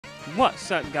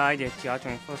What's up guys, it's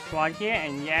GR24 Squad here,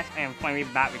 and yes, I am finally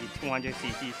back with the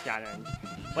 200cc challenge.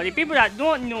 For the people that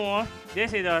don't know,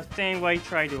 this is a thing where you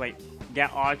try to like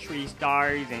get all 3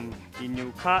 stars and the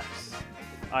new cups.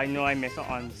 I know I missed out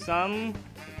on some,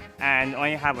 and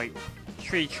only have like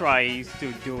 3 tries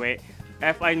to do it.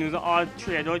 If I lose all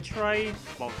 3 of those tries,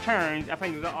 well turns, if I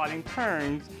lose all in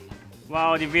turns,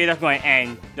 well the video's going to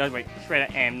end. Just like straight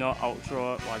at end, no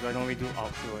outro. Well, I don't really do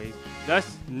outros.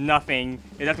 Just nothing.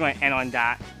 It's just going to end on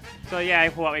that. So yeah, I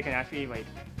hope I can actually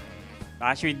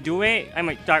do it. I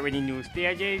might start with the new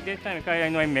stages this time because I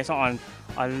know I missed out on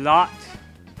a lot.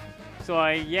 So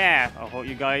yeah, I hope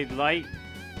you guys like.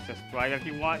 Subscribe if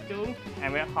you want to,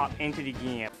 and we'll hop into the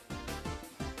game.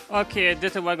 Okay,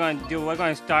 this is what we're going to do. We're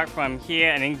going to start from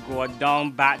here and then go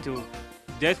down back to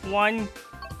this one.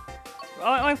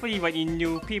 Only for the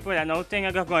new people that know thing,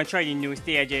 I'm just going to try the new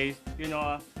stages, you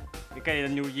know, because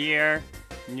it's a new year,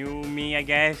 new me, I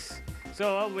guess.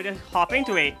 So we'll just hop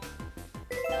into it.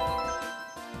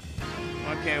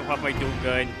 Okay, hope I do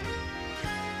good.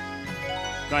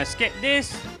 Gonna skip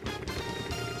this.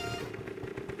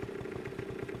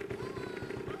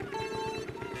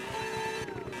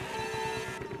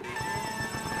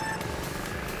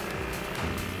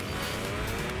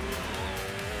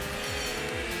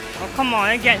 Oh, come on,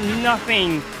 I get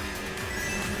nothing.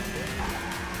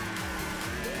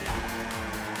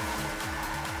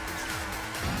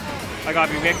 I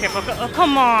gotta be very careful. Oh,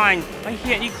 come on. I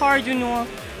hit the cars, you know.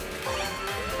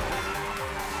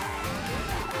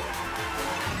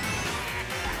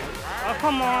 Oh,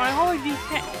 come on. How is he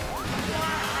hit?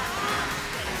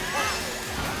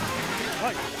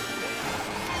 What?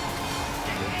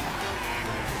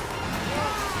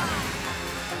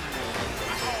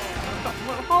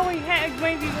 How is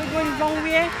he going the wrong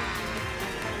way?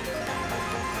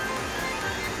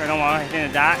 I don't want to hit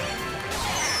into that.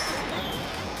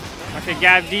 Okay,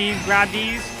 grab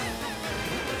these.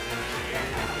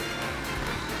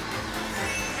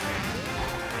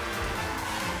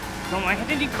 Don't mind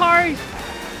hitting the cars.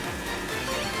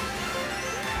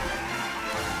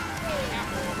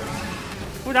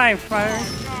 Who died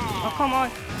first? Oh, come on.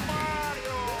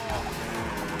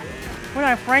 Who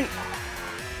died, Frank?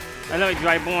 I love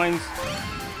dry bones.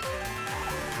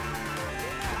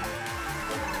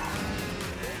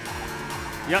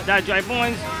 Yup, that's dry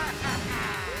bones.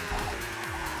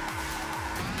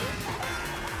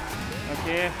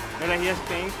 Okay, look like he has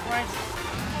things, right?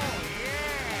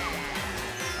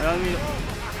 I don't need.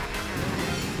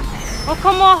 Oh,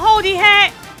 come on, hold the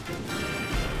head!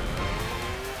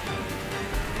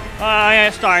 I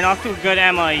ain't starting off too good,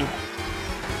 am I?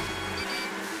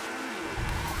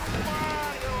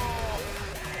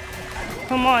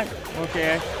 Come on.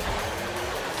 Okay.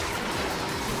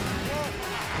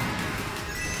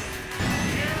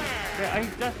 I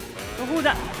just. Who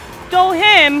that? Throw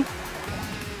him!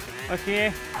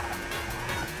 Okay.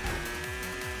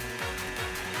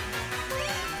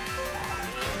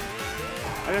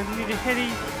 I just need to hit.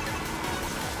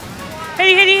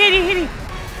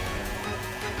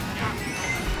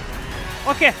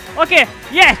 Okay,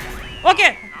 yes!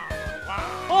 Okay!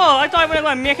 Oh, I thought I was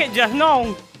going to make it just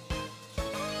now.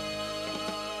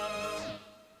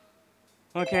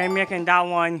 Okay, I'm making that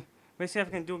one. Let's see if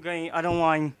I can do good in the other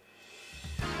one.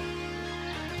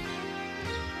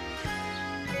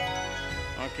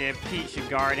 Okay, Peach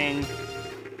Garden.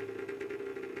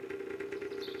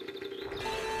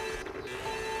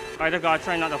 I just gotta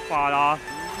try not to fall off.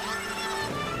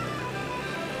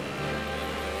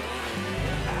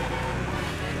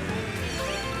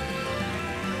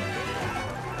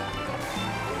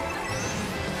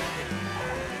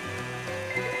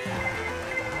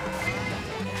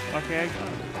 Okay.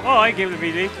 Oh, I gave the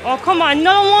release. Oh, come on,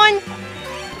 another one!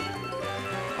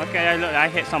 Okay, look, I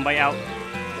hit somebody out.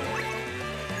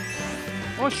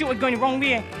 Oh shoot, we're going the wrong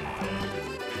way.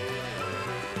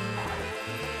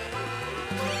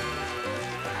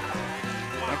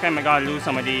 Okay, I gotta lose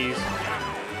some of these.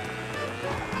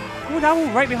 Oh, that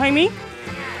one right behind me.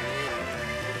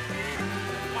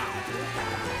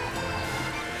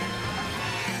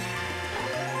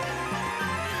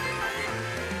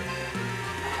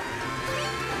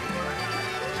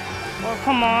 Oh,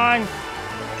 come on.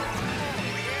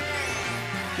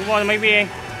 Move on to my way.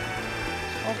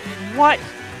 Oh, what?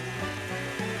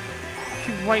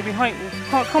 She's right behind.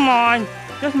 Oh, come on.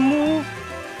 Just move.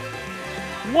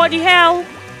 What the hell?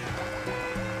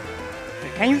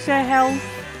 Can you say hell?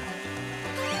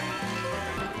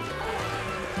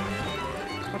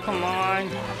 Oh, come on.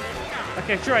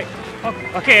 Okay, straight. Oh,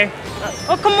 okay.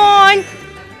 Oh, come on.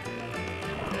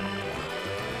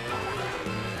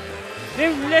 They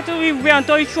literally ran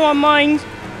 30 short mines.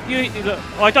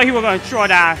 Oh, I thought he was gonna throw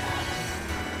that.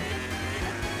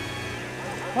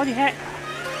 What the heck?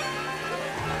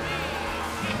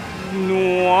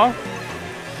 No.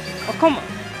 Oh, come on.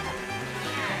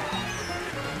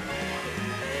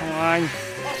 Come on.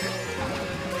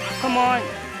 Come on.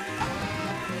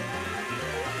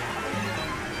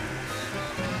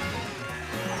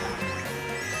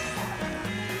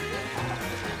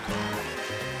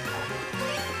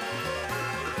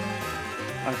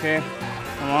 Okay.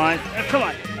 Come on. Come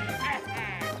on.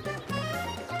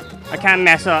 I can't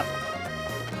mess up.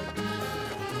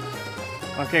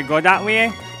 Okay, go that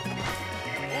way.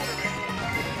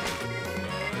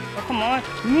 Oh, come on.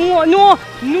 No, no,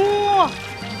 no.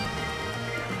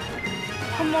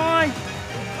 Come on.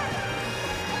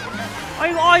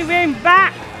 I ran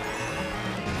back.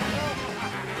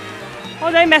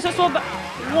 Oh, they messed up so bad.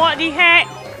 What the heck?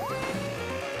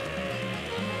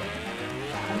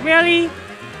 Really?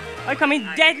 I come in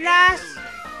dead last?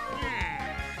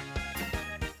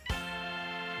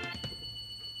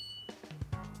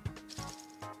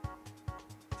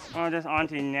 Oh, just on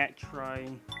to the next try.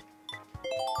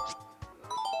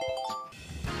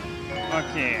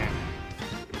 Okay.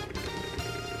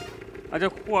 I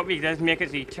just hope we just make it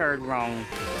the third round.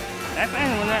 If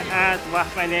anyone asks what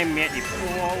happened they made the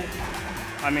pool,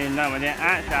 I mean, no one didn't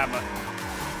ask that, but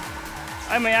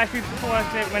I may actually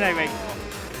post it when I wait.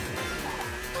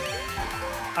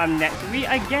 Next week,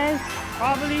 I guess,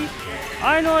 probably.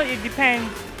 I know it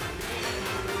depends.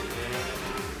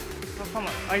 Oh, come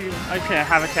on. I should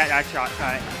have a check that shot,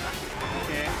 right?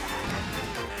 Okay.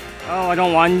 Oh, I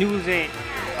don't want to lose it.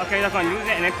 Okay, I'm gonna lose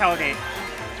it and then pelt it.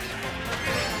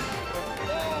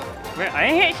 Wait, I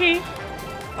ain't hit she.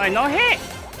 I no hit.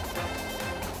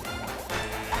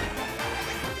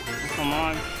 Come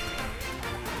on.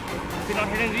 If you're not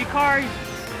hitting these cards,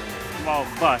 well,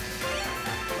 bust.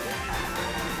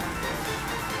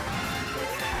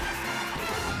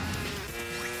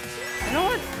 You know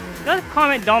what? Just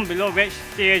comment down below which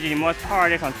stage is the most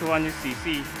hardest on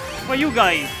 200cc. For you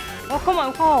guys. Oh, come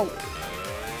on, hold.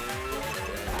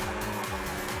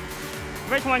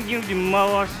 Which one gives you the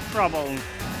most trouble?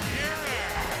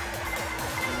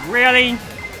 Really?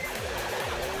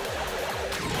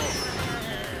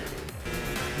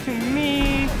 To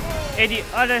me, it's the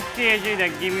other stages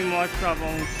that give me more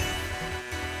trouble.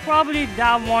 Probably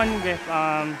that one with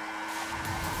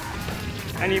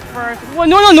and the first. Whoa,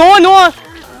 no!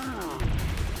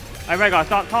 I really gotta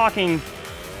stop talking.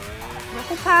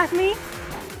 Who passed me?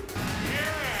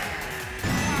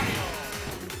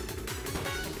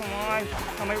 Come on,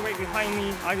 somebody right behind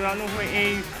me. I do not know who it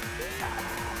is.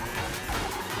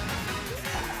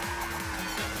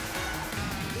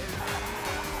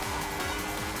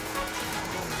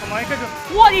 Come on,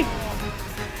 what?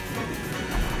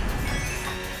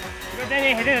 Good thing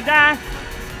they hit that.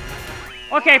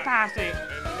 Okay, pass it.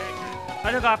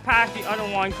 I just got past the other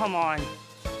one. Come on.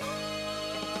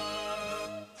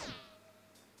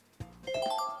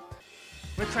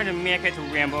 We're trying to make it to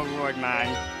Rainbow Road,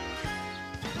 man.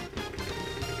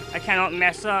 I cannot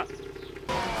mess up.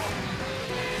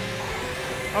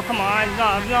 Oh, come on.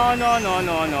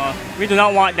 No. We do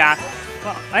not want that.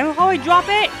 I don't know how I drop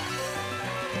it.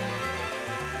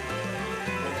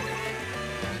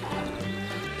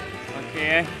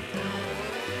 Okay.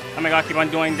 Oh my god, keep on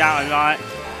doing that a lot.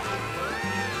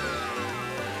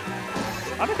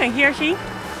 I bet I can hear she.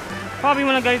 Probably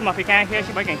one of the guys must be can't hear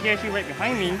she, but I can hear she right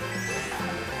behind me.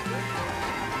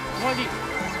 What the...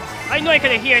 I know I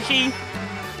could hear she.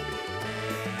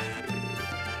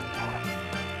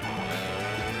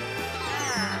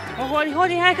 Oh, what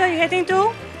the heck are you hitting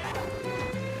to?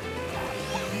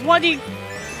 What the...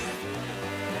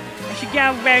 I should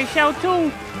get a very shell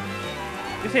too.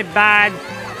 This is bad.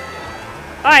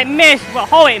 Alright, miss, but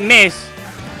how it miss?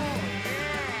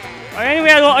 Anyway,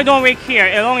 I don't really care,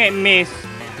 as long as it miss.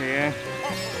 Okay.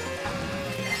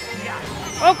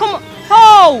 Oh, come on!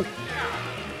 Oh!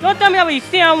 Don't tell me that was the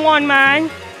same one, man!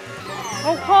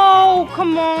 Oh,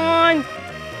 come on!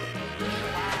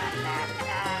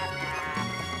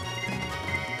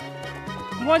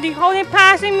 What the hell, they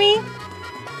passing me?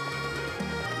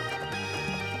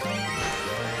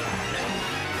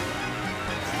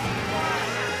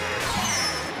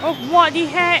 Oh, what the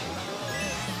heck?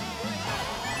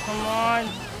 Come on.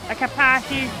 I can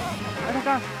pass you.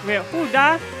 Wait, who's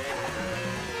that?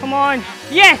 Come on.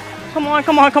 Yes! Come on,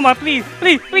 please,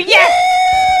 yes!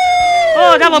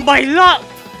 Oh, that was by luck!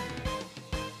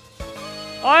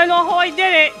 I don't know how I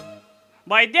did it,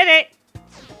 but I did it!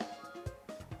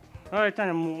 Alright, time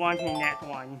to move on to the next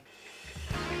one.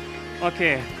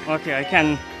 Okay,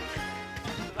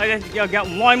 I I just got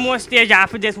one more stage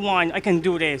after this one. I can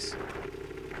do this.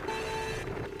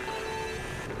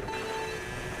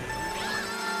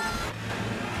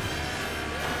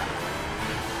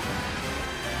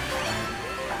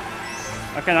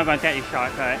 Okay, I'm not gonna take your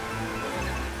shortcut.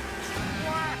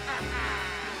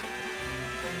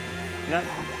 Yep.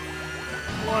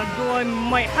 Well, I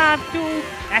might have to.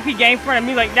 If he get in front of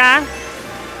me like that.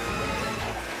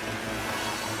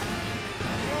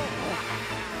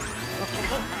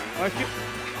 Oh, shoot.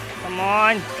 Come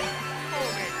on.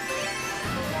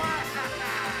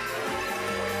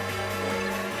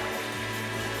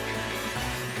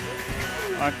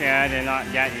 Okay, I did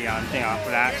not get the thing off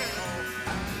of that.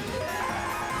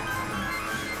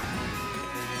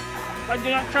 I do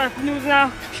not trust news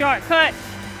now. Shortcut.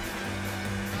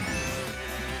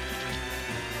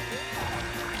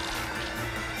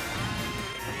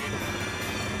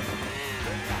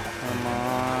 Come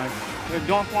on.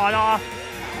 Don't fall off.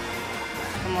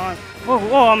 Come on. Whoa,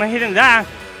 whoa, I'm gonna hit him there.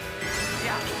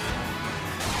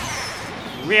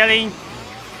 Really?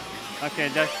 Okay,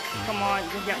 just come on,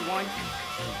 just get one.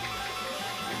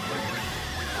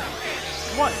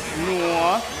 What?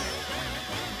 No.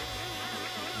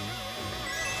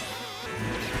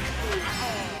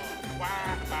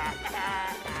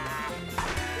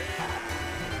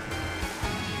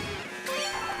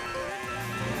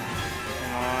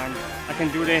 Come on, I can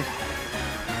do this.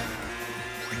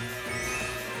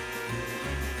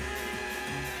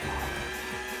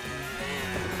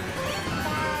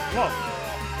 Whoa.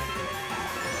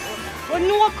 Oh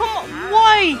no, come on.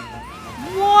 Why?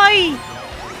 Why?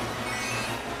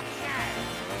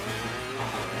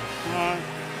 Come on.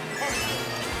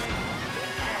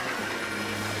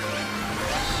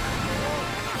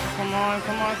 Come on,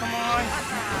 come on, come on.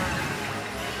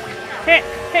 Hit,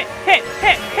 hit, hit,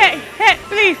 hit, hit, hit,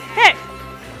 please, hit.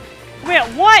 Wait,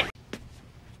 what?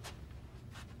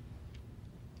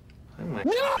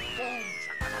 No!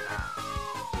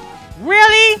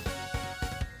 Really?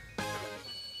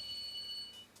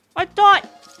 I thought...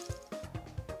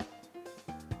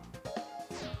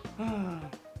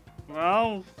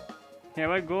 Well,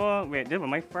 here I go. Wait, this was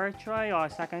my first try or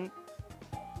second?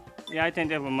 Yeah, I think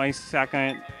this was my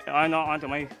second. I'm not onto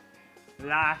my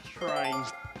last try.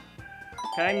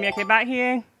 Can I make it back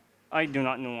here? I do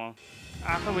not know.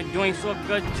 After we're doing so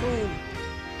good too.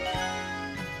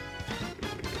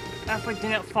 After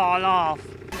didn't fall off.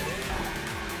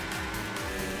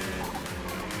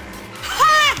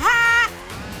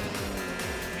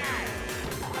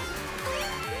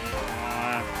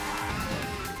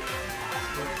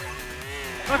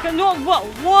 Okay, no, what?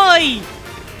 Why?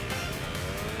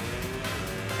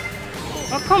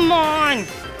 Oh, come on!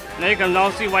 Now you can now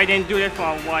see why I didn't do this for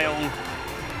a while.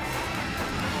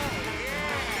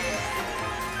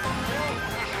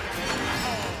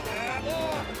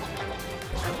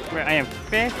 Where I am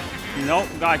fifth? Nope,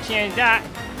 gotta change that.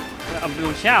 A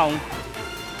blue shell.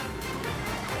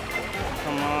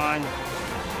 Come on.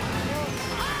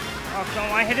 Oh,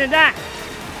 come on, hit that!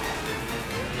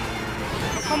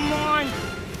 Oh, come on!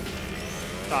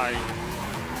 Sorry.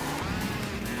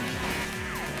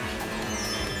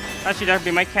 That should have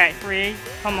been my cat free.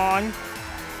 Come on.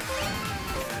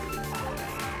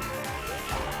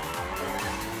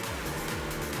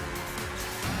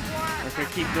 Okay,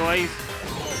 keep those.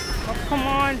 Oh, come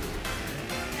on.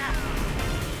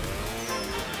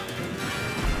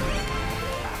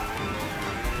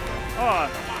 Oh,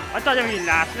 I thought it would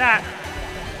last that.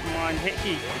 Come on,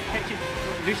 Hitchy. Hitchy.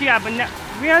 Do she have a net?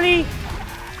 Really?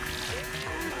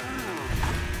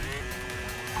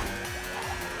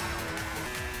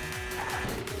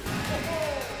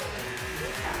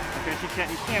 Okay, she can't.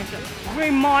 You can't.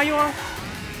 Wait, Mario.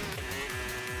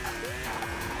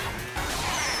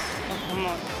 Oh, come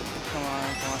on. Come on,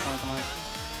 come on, come on, come on.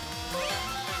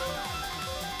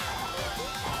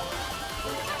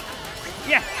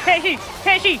 Yeah, Hitchy!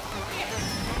 Hitchy!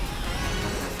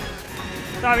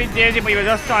 Sorry, Daisy, but you were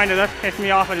just trying to just piss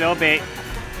me off a little bit.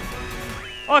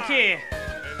 Okay.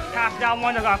 Pass that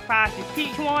one, I gotta pass the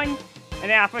Peach one. And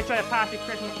then after I try to pass the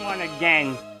Christmas one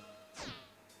again.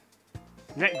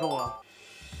 Let go.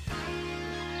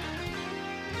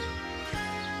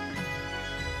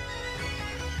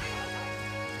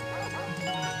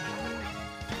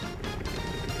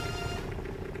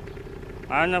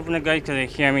 I don't know if the guy could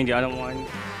hear me the other one.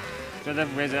 Should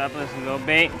have raised it up just a little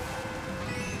bit.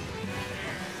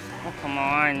 Oh, come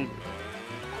on.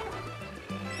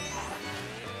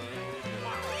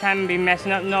 Can't be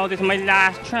messing up. No, this is my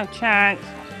last chance.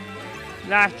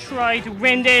 Last try to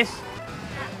win this.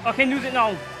 Okay, lose it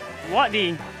now. What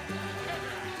the?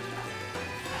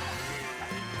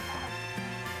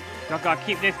 Just gotta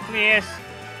keep this place.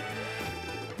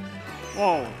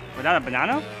 Whoa, was that a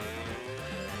banana?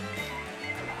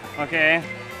 Okay.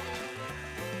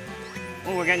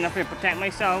 Oh, we're getting nothing to protect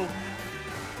myself.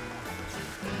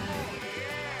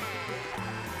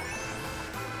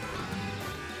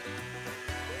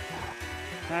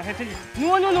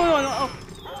 No, no, no, no, no. Oh,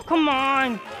 come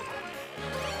on.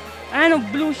 And a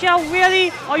blue shell,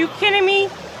 really? Are you kidding me?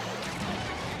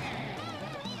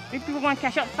 These people gonna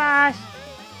catch up fast.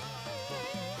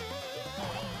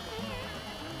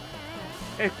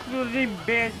 Exclusively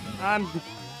best,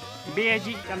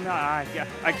 BG. I'm not. Yeah,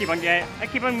 I keep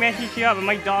on messing shit up with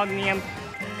my dog name.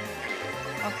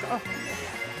 Oh.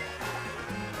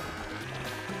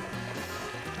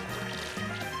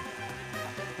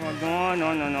 Oh,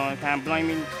 no, can't blame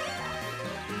me.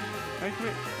 This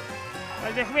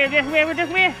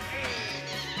way.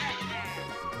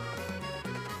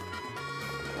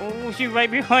 Oh, she's right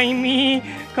behind me.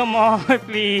 Come on,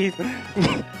 please.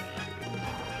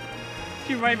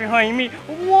 She's right behind me.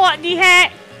 What the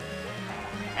heck?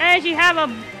 And she have a...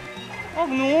 Oh,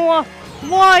 no.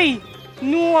 Why?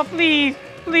 No, please.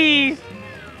 Please,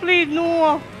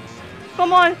 no.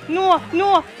 Come on, no.